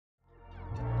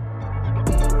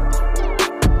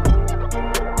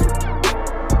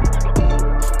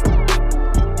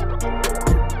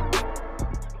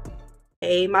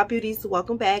Hey my beauties,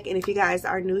 welcome back. And if you guys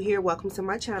are new here, welcome to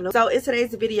my channel. So in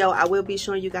today's video I will be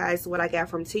showing you guys what I got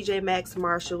from Tjmaxx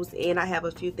Marshalls, and I have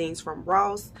a few things from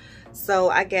Ross. So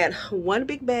I got one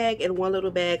big bag and one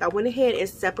little bag. I went ahead and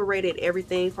separated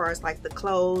everything as far as like the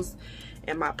clothes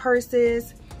and my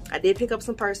purses. I did pick up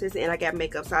some purses and I got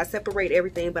makeup, so I separate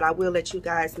everything, but I will let you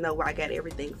guys know where I got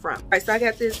everything from. All right, so I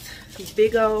got this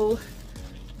big old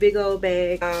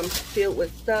bag filled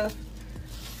with stuff.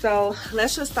 So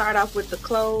let's just start off with the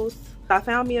clothes. I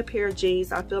found me a pair of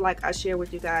jeans. I feel like I shared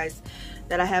with you guys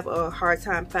that I have a hard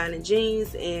time finding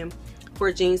jeans and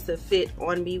for jeans to fit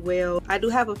on me well. I do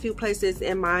have a few places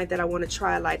in mind that I want to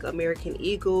try, like American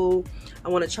Eagle. I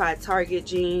want to try Target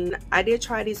jean. I did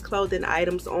try these clothing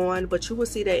items on, but you will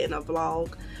see that in a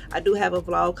vlog. I do have a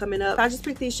vlog coming up. I just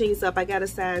picked these jeans up. I got a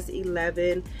size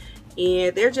 11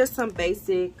 and they're just some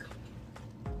basic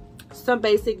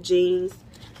jeans.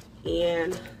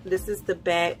 And this is the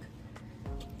back,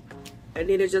 and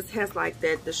then it just has like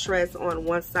that the shreds on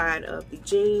one side of the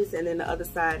jeans, and then the other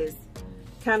side is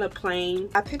kind of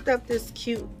plain. I picked up this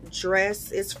cute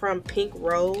dress. It's from Pink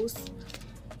Rose,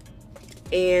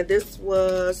 and this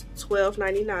was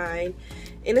 $12.99,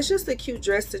 and it's just a cute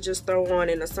dress to just throw on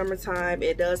in the summertime.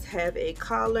 It does have a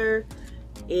collar,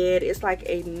 and it's like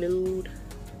a nude,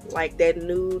 like that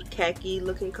nude khaki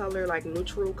looking color, like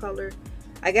neutral color.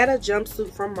 I got a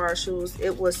jumpsuit from Marshalls.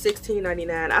 It was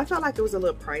 $16.99. I felt like it was a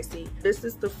little pricey. This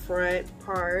is the front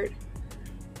part,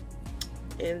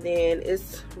 and then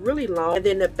it's really long, and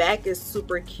then the back is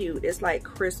super cute. It's like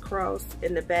crisscross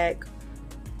in the back.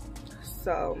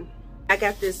 So I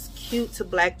got this cute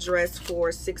black dress for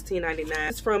 $16.99.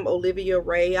 It's from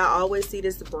MY-REE. I always see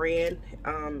this brand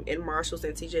in Marshalls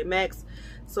and Tjmaxx.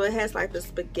 So it has like the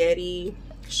spaghetti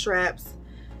straps,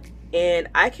 and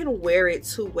I can wear it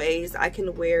two ways. I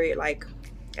can wear it like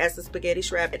as a spaghetti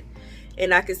strap,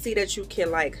 and I can see that you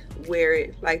can like wear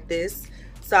it like this.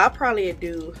 So I'll probably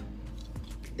do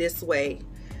this way.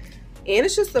 And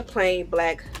it's just a plain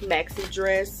black maxi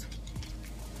dress,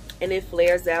 and it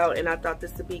flares out, and I thought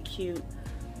this would be cute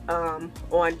on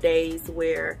days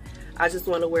where I just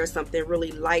want to wear something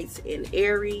really light and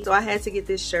airy. So I had to get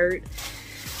this shirt.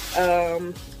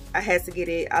 I had to get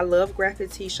it. I love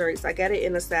graphic t-shirts. I got it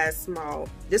in a size small.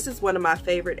 This is one of my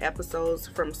favorite episodes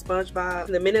from SpongeBob.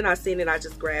 The minute I seen it, I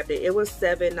just grabbed it. It was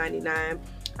 $7.99.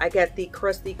 I got the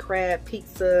Krusty Krab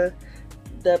pizza,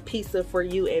 the pizza for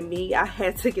you and me. I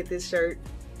had to get this shirt.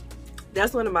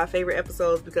 That's one of my favorite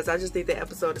episodes because I just think that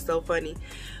episode is so funny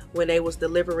when they was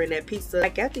delivering that pizza. I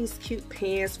got these cute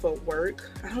pants for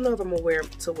work. I don't know if I'm gonna wear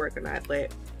them to work or not,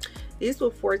 but these were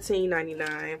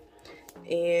 $14.99,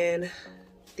 and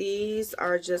these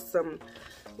are just some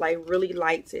like really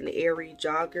light and airy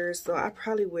joggers, so I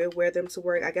probably will wear them to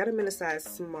work. I got them in a size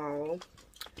small,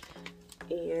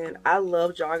 and I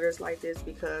love joggers like this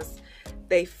because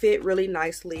they fit really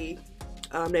nicely.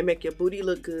 They make your booty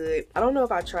look good. I don't know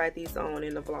if I tried these on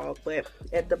in the vlog, but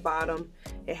at the bottom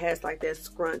it has like that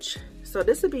scrunch, so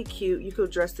this would be cute. You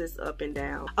could dress this up and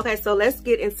down. Okay, so let's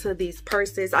get into these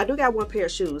purses. I do got one pair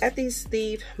of shoes. I got these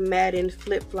Steve Madden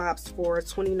flip-flops for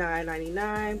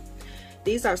 $29.99.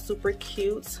 These are super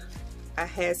cute. I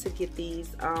had to get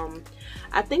these.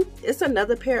 I think it's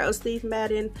another pair of Steve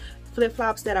Madden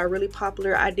flip-flops that are really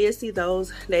popular. I did see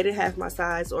those. They didn't have my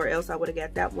size, or else I would have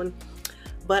got that one.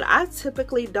 But I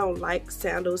typically don't like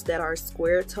sandals that are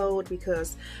square-toed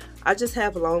because I just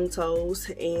have long toes,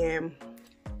 and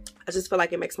I just feel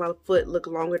like it makes my foot look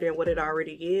longer than what it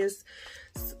already is.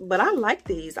 But I like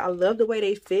these. I love the way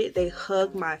they fit. They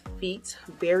hug my feet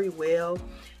very well,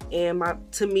 and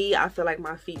to me, I feel like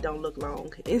my feet don't look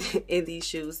long in these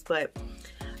shoes, but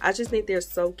I just think they're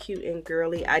so cute and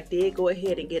girly. I did go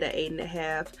ahead and get an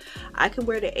 8.5. I can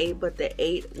wear the 8, but the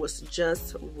 8 was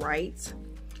just right,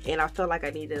 and I felt like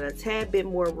I needed a tad bit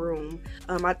more room.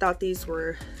 I thought these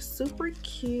were super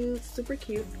cute, super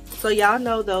cute. So y'all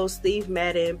know those Steve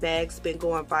Madden bags been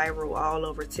going viral all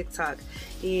over TikTok,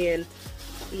 and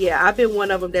yeah, I've been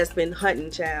one of them that's been hunting,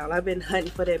 child. I've been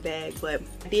hunting for that bag, but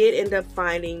I did end up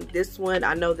finding this one.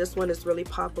 I know this one is really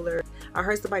popular. I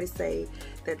heard somebody say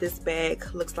that this bag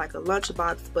looks like a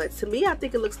lunchbox, but to me, I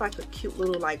think it looks like a cute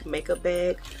little like makeup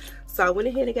bag. So I went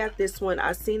ahead and got this one.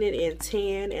 I seen it in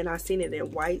tan and I seen it in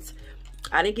white.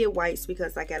 I didn't get whites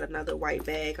because I got another white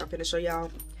bag. I'm gonna show y'all.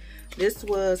 This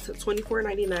was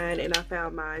 $24.99, and I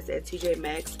found mine at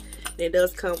Tjmaxx. It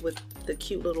does come with the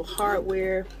cute little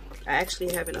hardware. I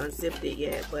actually haven't unzipped it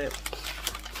yet, but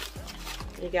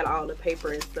it got all the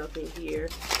paper and stuff in here.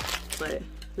 But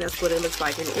that's what it looks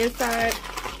like in the inside.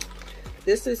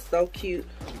 This is so cute.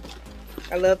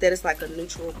 I love that it's like a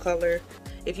neutral color.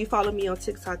 If you follow me on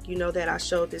TikTok, you know that I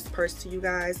showed this purse to you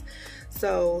guys.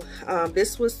 So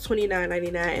this was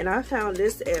 $29.99, and I found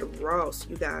this at Ross,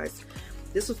 you guys.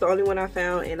 This was the only one I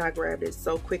found, and I grabbed it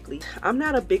so quickly. I'm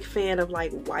not a big fan of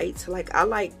like white. Like, I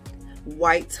like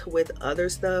white with other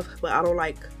stuff, but I don't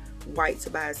like white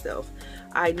by itself.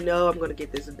 I know I'm gonna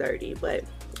get this dirty, but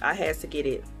I had to get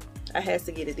it. I had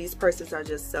to get it. These purses are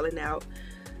just selling out,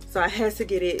 so I had to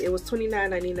get it. It was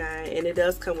 $29.99, and it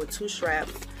does come with 2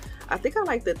 straps. I think I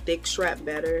like the thick strap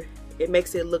better. It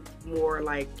makes it look more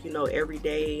like, you know,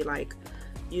 everyday, like,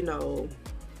 you know,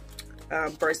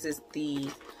 versus the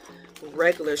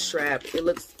regular strap. It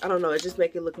looks, I don't know, it just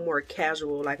make it look more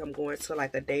casual, like I'm going to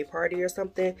like a day party or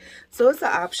something. So it's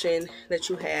an option that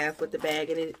you have with the bag,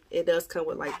 and it does come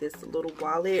with like this little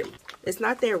wallet. It's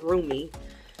not that roomy,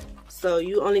 so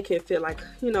you only can fit like,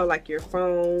 you know, like your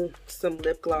phone, some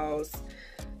lip gloss.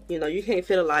 You know, you can't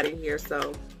fit a lot in here.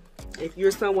 So if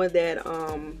you're someone that I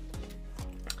don't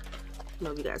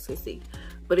know if you guys can see,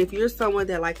 but if you're someone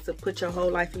that likes to put your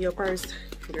whole life in your purse,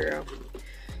 girl,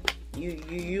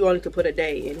 you only could put a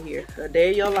day in here, a day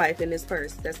of your life in this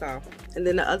purse. That's all. And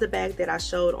then the other bag that I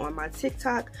showed on my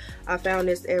TikTok, I found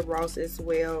this at Ross as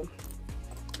well.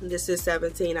 This is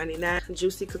 $17.99.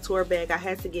 Juicy couture bag. I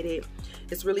had to get it.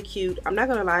 It's really cute. I'm not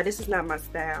gonna lie, this is not my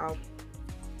style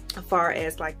as far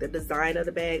as like the design of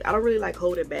the bag. I don't really like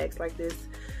holding bags like this.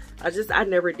 I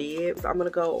never did. So I'm gonna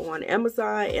go on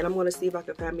Amazon, and I'm gonna see if I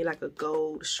can find me like a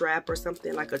gold strap or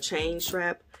something, like a chain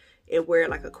strap, and wear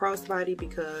like a crossbody,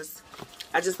 because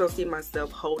I just don't see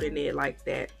myself holding it like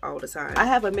that all the time. I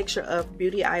have a mixture of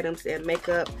beauty items and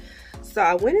makeup. So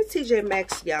I went to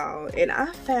Tjmaxx, y'all, and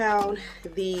I found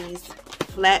these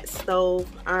flat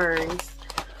stove irons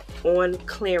on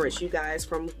clearance, you guys,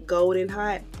 from Golden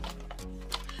Hot.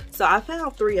 So I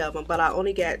found 3 of them, but I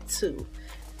only got 2.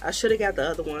 I should have got the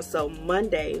other one. So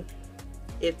Monday,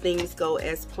 if things go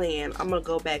as planned, I'm gonna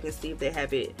go back and see if they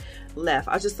have it left.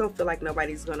 I just don't feel like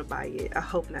nobody's gonna buy it. I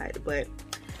hope not. But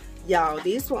y'all,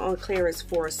 these were on clearance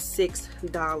for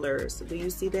 $6. Do you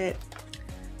see that?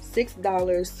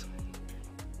 $6.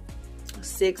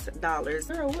 $6.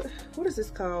 Girl, what is this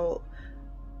called?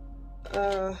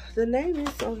 The name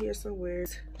is on here somewhere.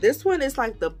 This one is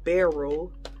like the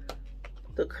barrel,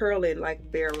 the curling like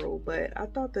barrel, but I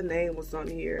thought the name was on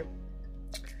here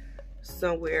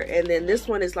somewhere. And then this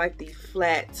one is like the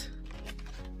flat,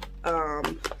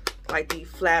 like the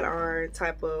flat iron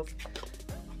type of,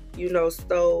 you know,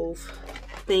 stove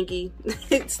thingy.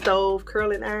 Stove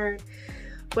curling iron.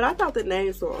 But I thought the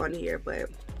names were on here, but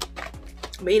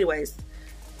anyways,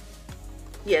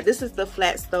 yeah, this is the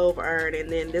flat stove iron, and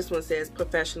then this one says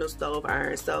professional stove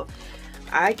iron. So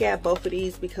I got both of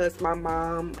these because my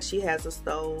mom, she has a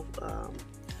stove.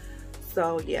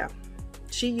 So yeah,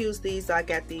 she used these. So I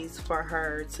got these for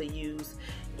her to use,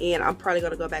 and I'm probably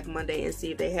gonna go back Monday and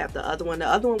see if they have the other one. The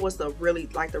other one was the really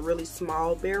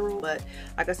small barrel, but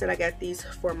like I said, I got these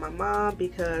for my mom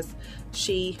because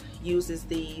she uses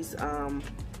these.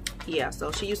 Yeah,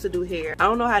 so she used to do hair. I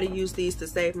don't know how to use these to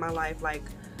save my life. Like,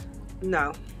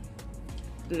 no,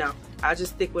 I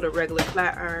just stick with a regular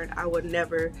flat iron. I would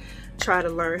never try to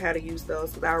learn how to use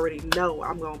those because I already know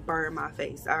I'm gonna burn my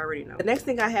face. I already know. The next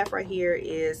thing I have right here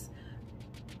is,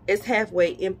 it's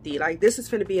halfway empty. Like, this is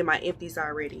gonna be in my empties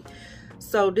already.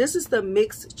 So this is the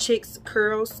Mixed Chicks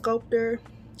Curl Sculptor,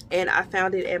 and I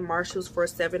found it at Marshalls for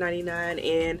 $7.99,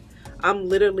 and I'm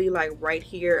literally like right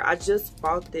here. I just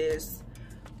bought this,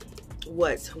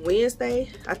 what,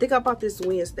 Wednesday? I think I bought this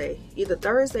Wednesday, either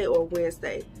Thursday or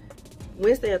Wednesday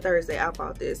or Thursday. I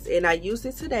bought this, and I used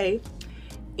it today,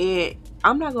 and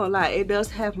I'm not gonna lie, it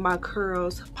does have my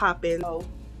curls popping. So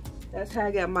that's how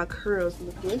I got my curls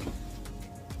looking.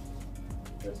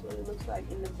 That's what it looks like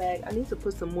in the back. I need to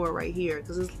put some more right here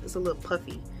because it's a little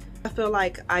puffy. I feel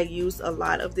like I use a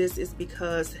lot of this is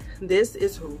because this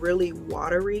is really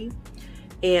watery,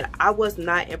 and I was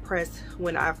not impressed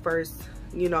when I first,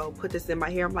 you know, put this in my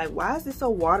hair. I'm like, why is this so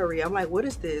watery? I'm like, what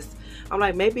is this? I'm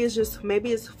like, maybe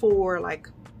it's for like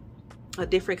a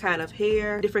different kind of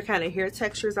hair, different kind of hair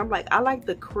textures. I'm like, I like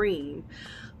the cream,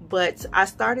 but I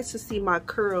started to see my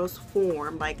curls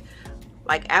form. Like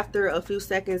after a few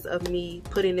seconds of me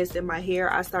putting this in my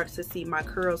hair, I started to see my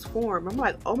curls form. I'm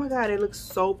like, oh my God, it looks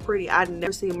so pretty. I've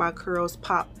never seen my curls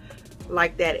pop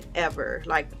like that ever.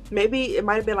 Like, maybe it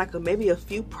might have been like maybe a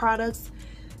few products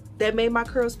that made my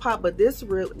curls pop, but this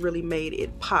really made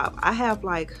it pop. I have,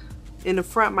 like, in the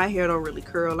front, my hair don't really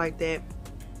curl like that,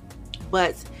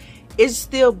 but it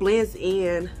still blends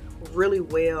in really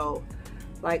well.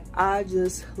 Like, I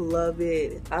just love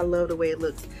it. I love the way it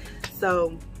looks.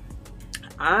 So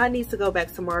I need to go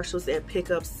back to Marshalls and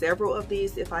pick up several of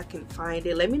these if I can find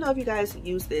it. Let me know if you guys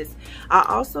use this. I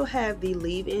also have the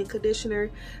leave-in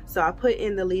conditioner. So I put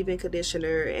in the leave-in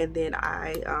conditioner and then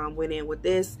I went in with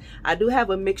this. I do have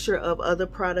a mixture of other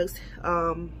products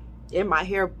in my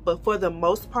hair, but for the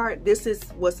most part, this is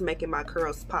what's making my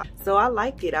curls pop. So I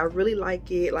like it. I really like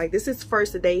it. Like, this is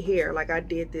first day hair. Like, I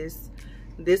did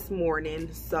this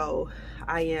morning. So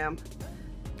I am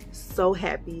so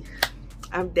happy.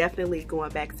 I'm definitely going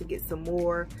back to get some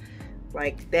more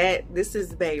like that. This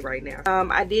is bae right now.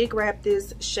 I did grab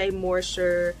this Shea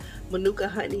Moisture Manuka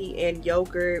Honey and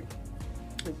Yogurt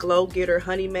Glow Getter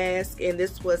Honey Mask, and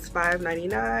this was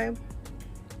 $5.99.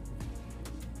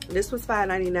 This was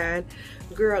 $5.99.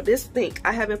 Girl, this stink.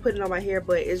 I haven't put it on my hair,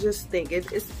 but it just stink.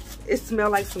 It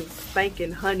smells like some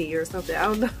stinking honey or something. I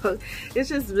don't know. It's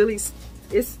just really,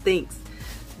 it stinks.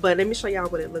 But let me show y'all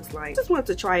what it looks like. Just wanted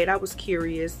to try it. I was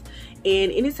curious.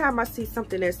 And anytime I see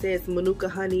something that says Manuka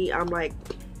Honey, I'm like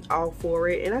all for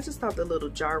it. And I just thought the little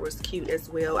jar was cute as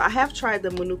well. I have tried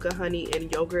the Manuka Honey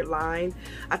and Yogurt line.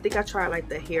 I think I tried like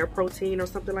the hair protein or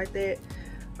something like that.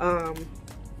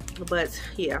 But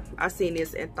yeah, I seen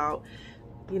this and thought,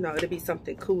 you know, it'd be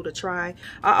something cool to try.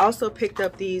 I also picked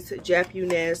up these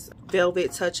Japanese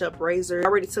Velvet Touch-Up Razor. I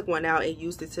already took one out and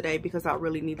used it today because I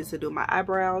really needed to do my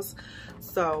eyebrows.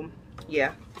 So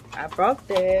yeah, I brought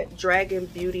that Dragon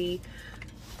Beauty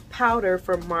powder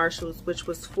from Marshalls, which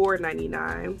was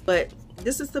 $4.99. But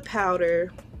this is the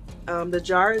powder. The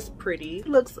jar is pretty. It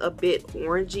looks a bit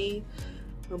orangey,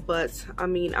 but I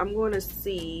mean, I'm gonna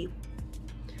see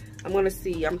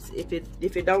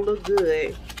if it don't look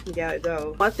good, you gotta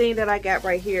go. One thing that I got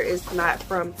right here is not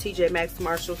from Tjmaxx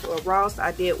Marshalls or Ross.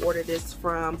 I did order this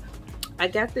I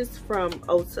got this from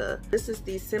Ulta. This is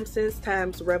the Simpsons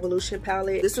Times Revolution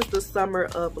palette. This is the Summer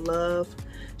of Love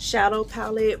shadow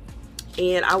palette,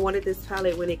 and I wanted this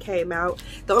palette when it came out.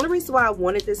 The only reason why I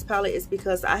wanted this palette is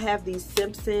because I have the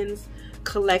Simpsons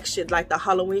collection, like the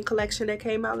Halloween collection that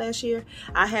came out last year.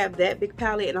 I have that big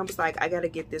palette and I was like, I gotta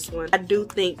get this one. I do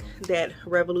think that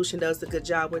Revolution does a good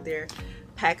job with their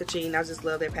packaging. I just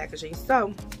love their packaging.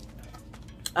 So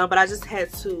but I just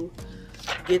had to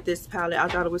get this palette. I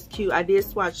thought it was cute. I did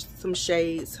swatch some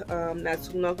shades not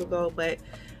too long ago, but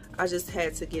I just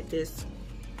had to get this.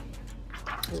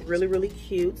 Really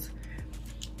cute,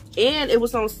 and it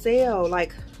was on sale.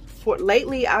 Like, for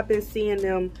lately I've been seeing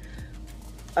them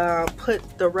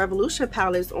put the Revolution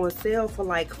palettes on sale for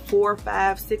like $4,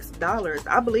 $5, $6.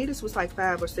 I believe this was like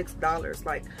 $5 or $6.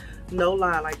 Like, no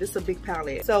lie, like, this is a big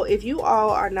palette. So if you all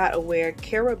are not aware,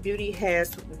 Kara Beauty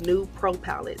has new pro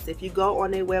palettes. If you go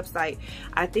on their website,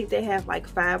 I think they have like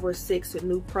 5 or 6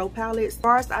 new pro palettes. As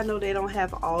far as I know, they don't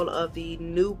have all of the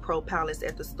new pro palettes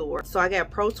at the store. So I got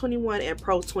Pro 21 and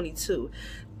Pro 22.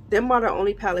 Them are the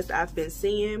only palettes I've been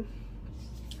seeing.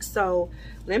 So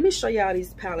let me show y'all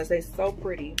these palettes. They're so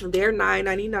pretty. They're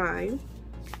 $9.99,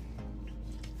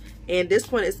 and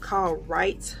this one is called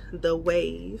Right the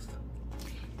Wave.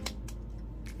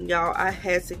 Y'all, I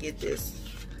had to get this.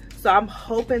 So I'm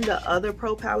hoping the other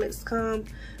pro palettes come,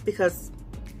 because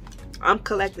I'm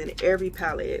collecting every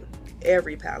palette,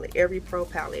 every pro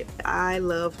palette. I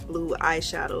love blue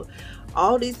eyeshadow.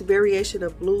 All these variation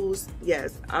of blues.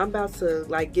 Yes, I'm about to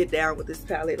like get down with this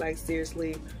palette. Like,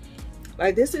 seriously.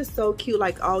 Like, this is so cute,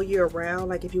 like all year round.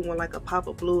 Like, if you want like a pop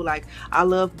of blue, like, I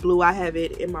love blue. I have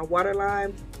it in my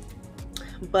waterline,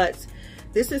 but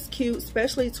this is cute,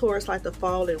 especially towards like the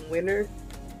fall and winter,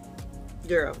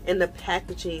 girl. And the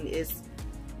packaging is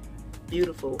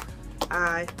beautiful.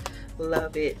 I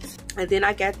love it. And then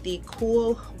I got the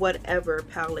Cool Whatever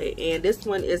palette, and this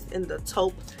one is in the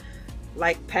taupe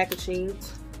like packaging.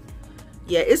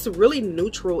 Yeah, it's really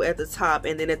neutral at the top,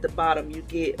 and then at the bottom you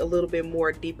get a little bit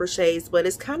more deeper shades, but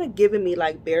it's kind of giving me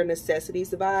like Bare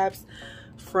Necessities vibes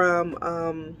from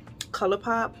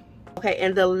ColourPop. Okay,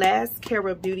 and the last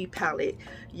Kara Beauty palette,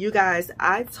 you guys,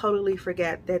 I totally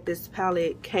forgot that this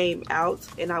palette came out,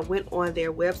 and I went on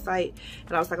their website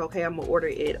and I was like, okay, I'm gonna order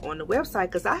it on the website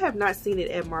because I have not seen it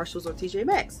at Marshalls or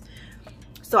Tjmaxx.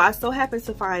 So I so happened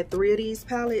to find 3 of these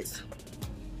palettes.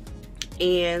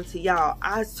 And y'all,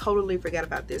 I totally forgot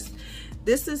about this.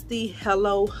 This is the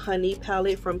Hello Honey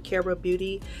palette from Kara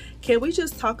Beauty. Can we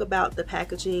just talk about the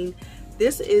packaging?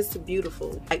 This is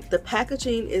beautiful. Like, the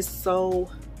packaging is so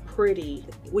pretty.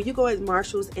 When you go at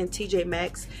Marshalls and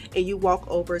Tjmaxx and you walk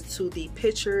over to the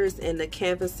pictures and the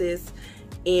canvases,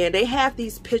 and they have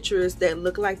these pictures that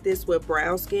look like this with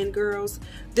brown skin girls.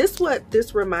 This what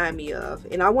this remind me of,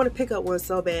 and I want to pick up one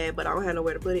so bad, but I don't have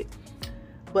nowhere to put it.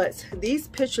 But these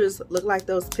pictures look like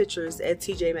those pictures at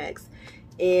Tjmaxx,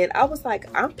 And I was like,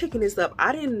 I'm picking this up.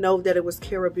 I didn't know that it was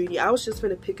Kara Beauty. I was just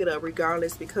gonna pick it up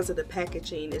regardless because of the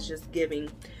packaging. It's just giving.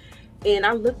 And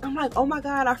I'm like, oh my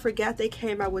god, I forgot they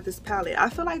came out with this palette. I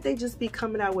feel like they just be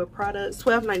coming out with products.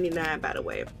 $12.99, by the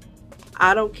way.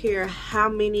 I don't care how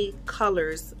many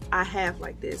colors I have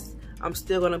like this, I'm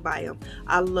still gonna buy them.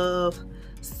 I love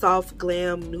soft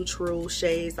glam neutral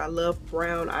shades. I love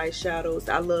brown eyeshadows.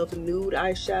 I love nude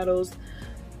eyeshadows.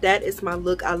 That is my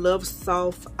look. I love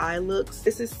soft eye looks.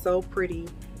 This is so pretty.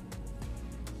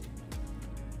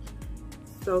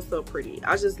 So pretty.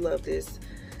 I just love this,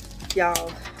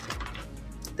 y'all.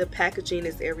 The packaging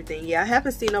is everything. Yeah, I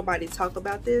haven't seen nobody talk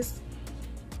about this,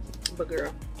 but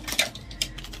girl,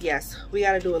 yes, we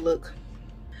gotta do a look.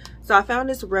 So I found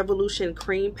this Revolution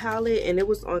cream palette and it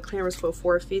was on clearance for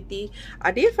 $4.50.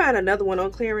 I did find another one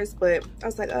on clearance, but I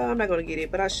was like, oh, I'm not gonna get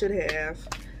it, but I should have.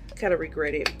 Kind of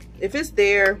regret it. If it's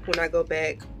there when I go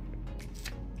back,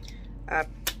 I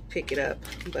pick it up.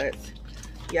 But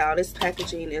y'all, this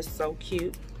packaging is so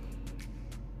cute.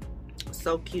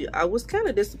 So cute. I was kind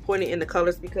of disappointed in the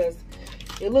colors because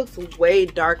it looks way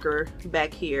darker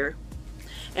back here.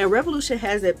 And Revolution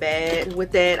has it bad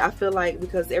with that. I feel like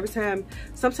because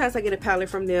sometimes I get a palette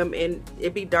from them and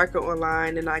it be darker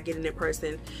online and I get it in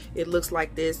person, it looks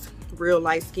like this real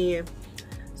light skin.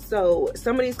 So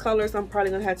some of these colors I'm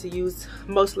probably gonna have to use,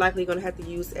 most likely gonna have to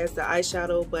use as the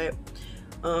eyeshadow, but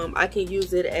I can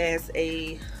use it as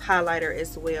a highlighter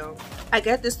as well. I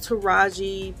got this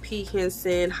Taraji P.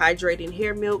 Henson Hydrating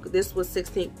Hair Milk. This was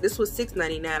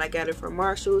 $6.99. I got it from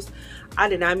Marshalls. I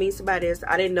did not mean to buy this.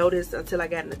 I didn't notice until I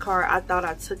got in the car. I thought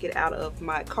I took it out of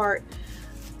my cart.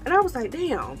 And I was like,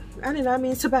 damn, I did not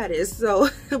mean to buy this. So,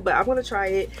 but I want to try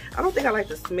it. I don't think I like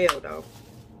the smell though.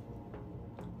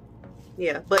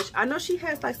 Yeah, but I know she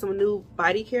has like some new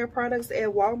body care products at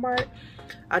Walmart.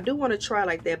 I do want to try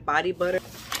like that body butter.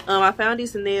 I found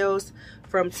these nails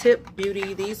from Tip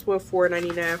Beauty. These were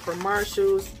 $4.99 from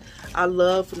Marshalls. I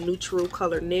love neutral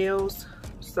color nails,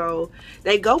 so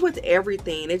they go with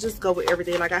everything. They just go with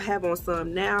everything. Like I have on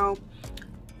some now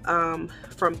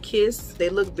from Kiss. They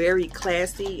look very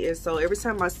classy, and so every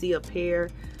time I see a pair,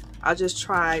 I just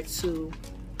try to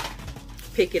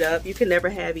pick it up. You can never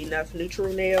have enough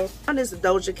neutral nails. On this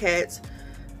Doja Cat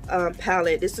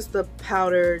palette, this is the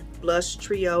powdered blush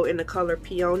trio in the color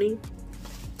Peony.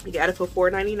 You got it for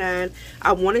 $4.99.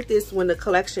 I wanted this when the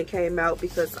collection came out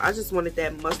because I just wanted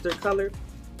that mustard color.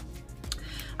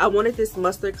 I wanted this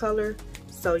mustard color,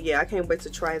 so yeah, I can't wait to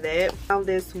try that. Found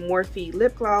this Morphe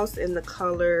lip gloss in the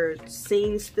color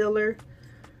Scene Stiller.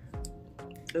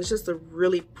 It's just a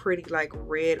really pretty like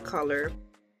red color.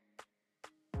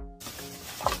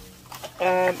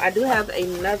 I do have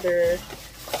another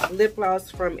lip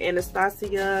gloss from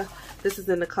Anastasia. This is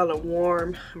in the color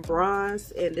Warm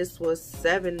Bronze, and this was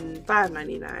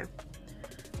 $5.99.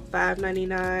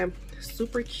 $5.99.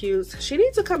 Super cute. She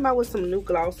needs to come out with some new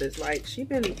glosses. Like, she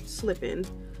been slipping.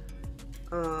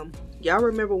 Y'all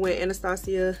remember when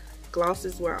Anastasia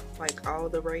glosses were like all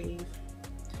the rave?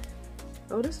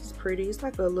 Oh, this is pretty. It's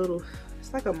like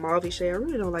a mauve shade. I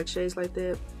really don't like shades like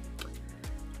that.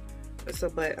 So,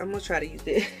 but I'm gonna try to use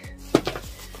it.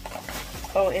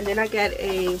 Oh, and then I got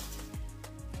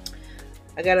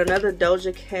another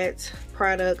Doja Cat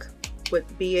product with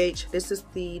BH. This is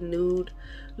the nude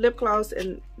lip gloss,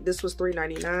 and this was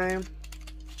 $3.99. And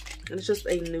it's just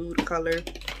a nude color.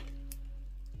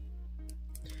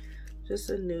 Just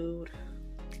a nude.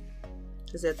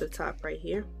 It's at the top right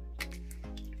here.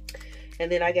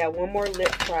 And then I got one more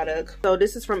lip product. So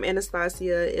this is from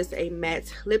Anastasia. It's a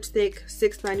matte lipstick,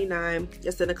 $6.99.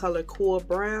 It's in the color Cool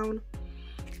Brown.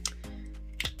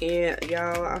 And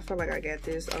y'all, I feel like I got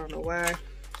this. I don't know why,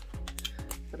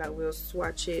 but I will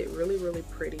swatch it. Really, really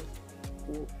pretty.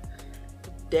 Ooh.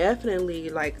 Definitely,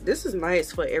 like, this is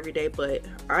nice for every day, but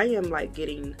I am like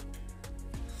getting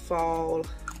fall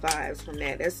vibes from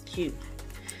that. That's cute.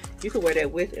 You can wear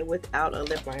that with and without a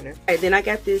lip liner. And then I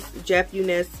got this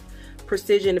Japanese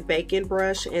Precision Bacon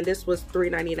brush, and this was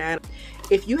 $3.99.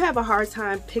 If you have a hard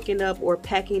time picking up or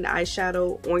packing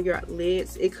eyeshadow on your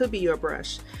lids, it could be your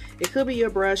brush. It could be your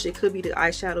brush, it could be the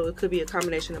eyeshadow, it could be a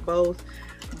combination of both.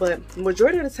 But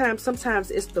majority of the time,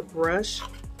 sometimes it's the brush.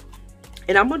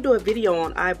 And I'm gonna do a video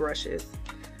on eye brushes,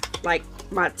 like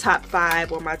my top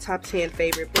 5 or my top 10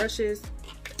 favorite brushes.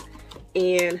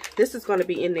 And this is gonna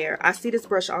be in there. I see this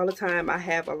brush all the time. I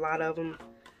have a lot of them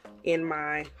in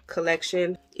my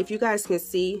collection. If you guys can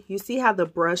see, you see how the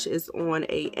brush is on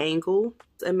an angle.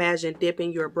 Imagine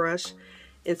dipping your brush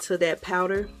into that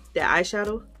powder, that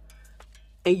eyeshadow,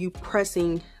 and you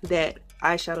pressing that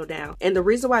eyeshadow down. And the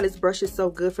reason why this brush is so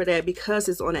good for that, because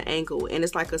it's on an angle and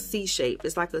it's like a C shape.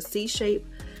 It's like a C shape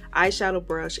eyeshadow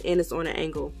brush and it's on an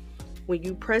angle. When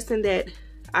you press in that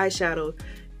eyeshadow,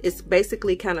 it's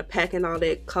basically kind of packing all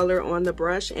that color on the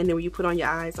brush, and then when you put on your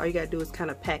eyes, all you gotta do is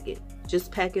kind of pack it.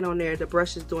 Just pack it on there. The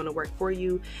brush is doing the work for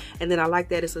you. And then I like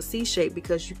that it's a C shape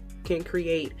because you can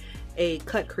create a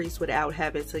cut crease without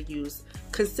having to use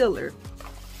concealer.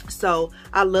 So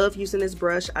I love using this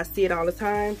brush. I see it all the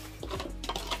time.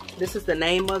 This is the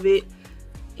name of it,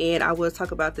 and I will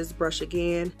talk about this brush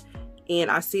again. And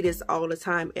I see this all the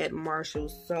time at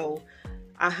Marshalls, so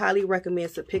I highly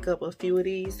recommend to pick up a few of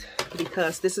these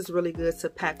because this is really good to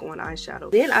pack on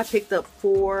eyeshadow. Then I picked up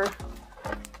 4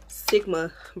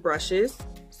 Sigma brushes.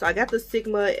 So I got the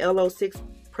Sigma LO6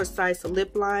 Precise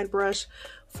Lip Line brush,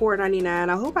 $4.99.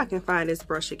 I hope I can find this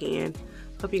brush again.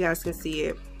 Hope you guys can see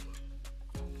it.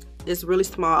 It's really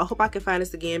small. I hope I can find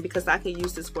this again because I can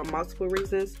use this for multiple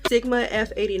reasons. Sigma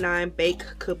F89 Bake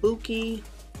Kabuki.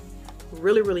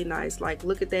 Really, really nice. Like,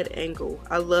 look at that angle.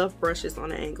 I love brushes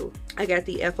on an angle. I got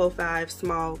the F05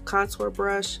 small contour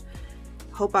brush.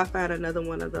 Hope I find another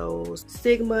one of those.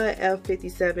 Sigma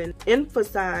F57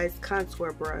 emphasized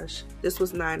contour brush. This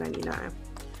was $9.99.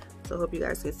 So hope you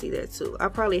guys can see that too. I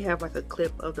probably have like a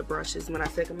clip of the brushes when I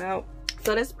take them out.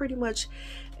 So that's pretty much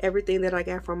everything that I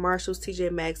got from Marshalls,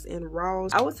 Tjmaxx, and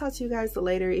Ross. I will talk to you guys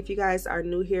later. If you guys are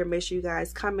new here, make sure you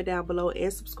guys comment down below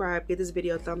and subscribe. Give this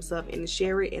video a thumbs up and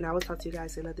share it. And I will talk to you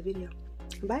guys in another video.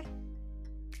 Bye.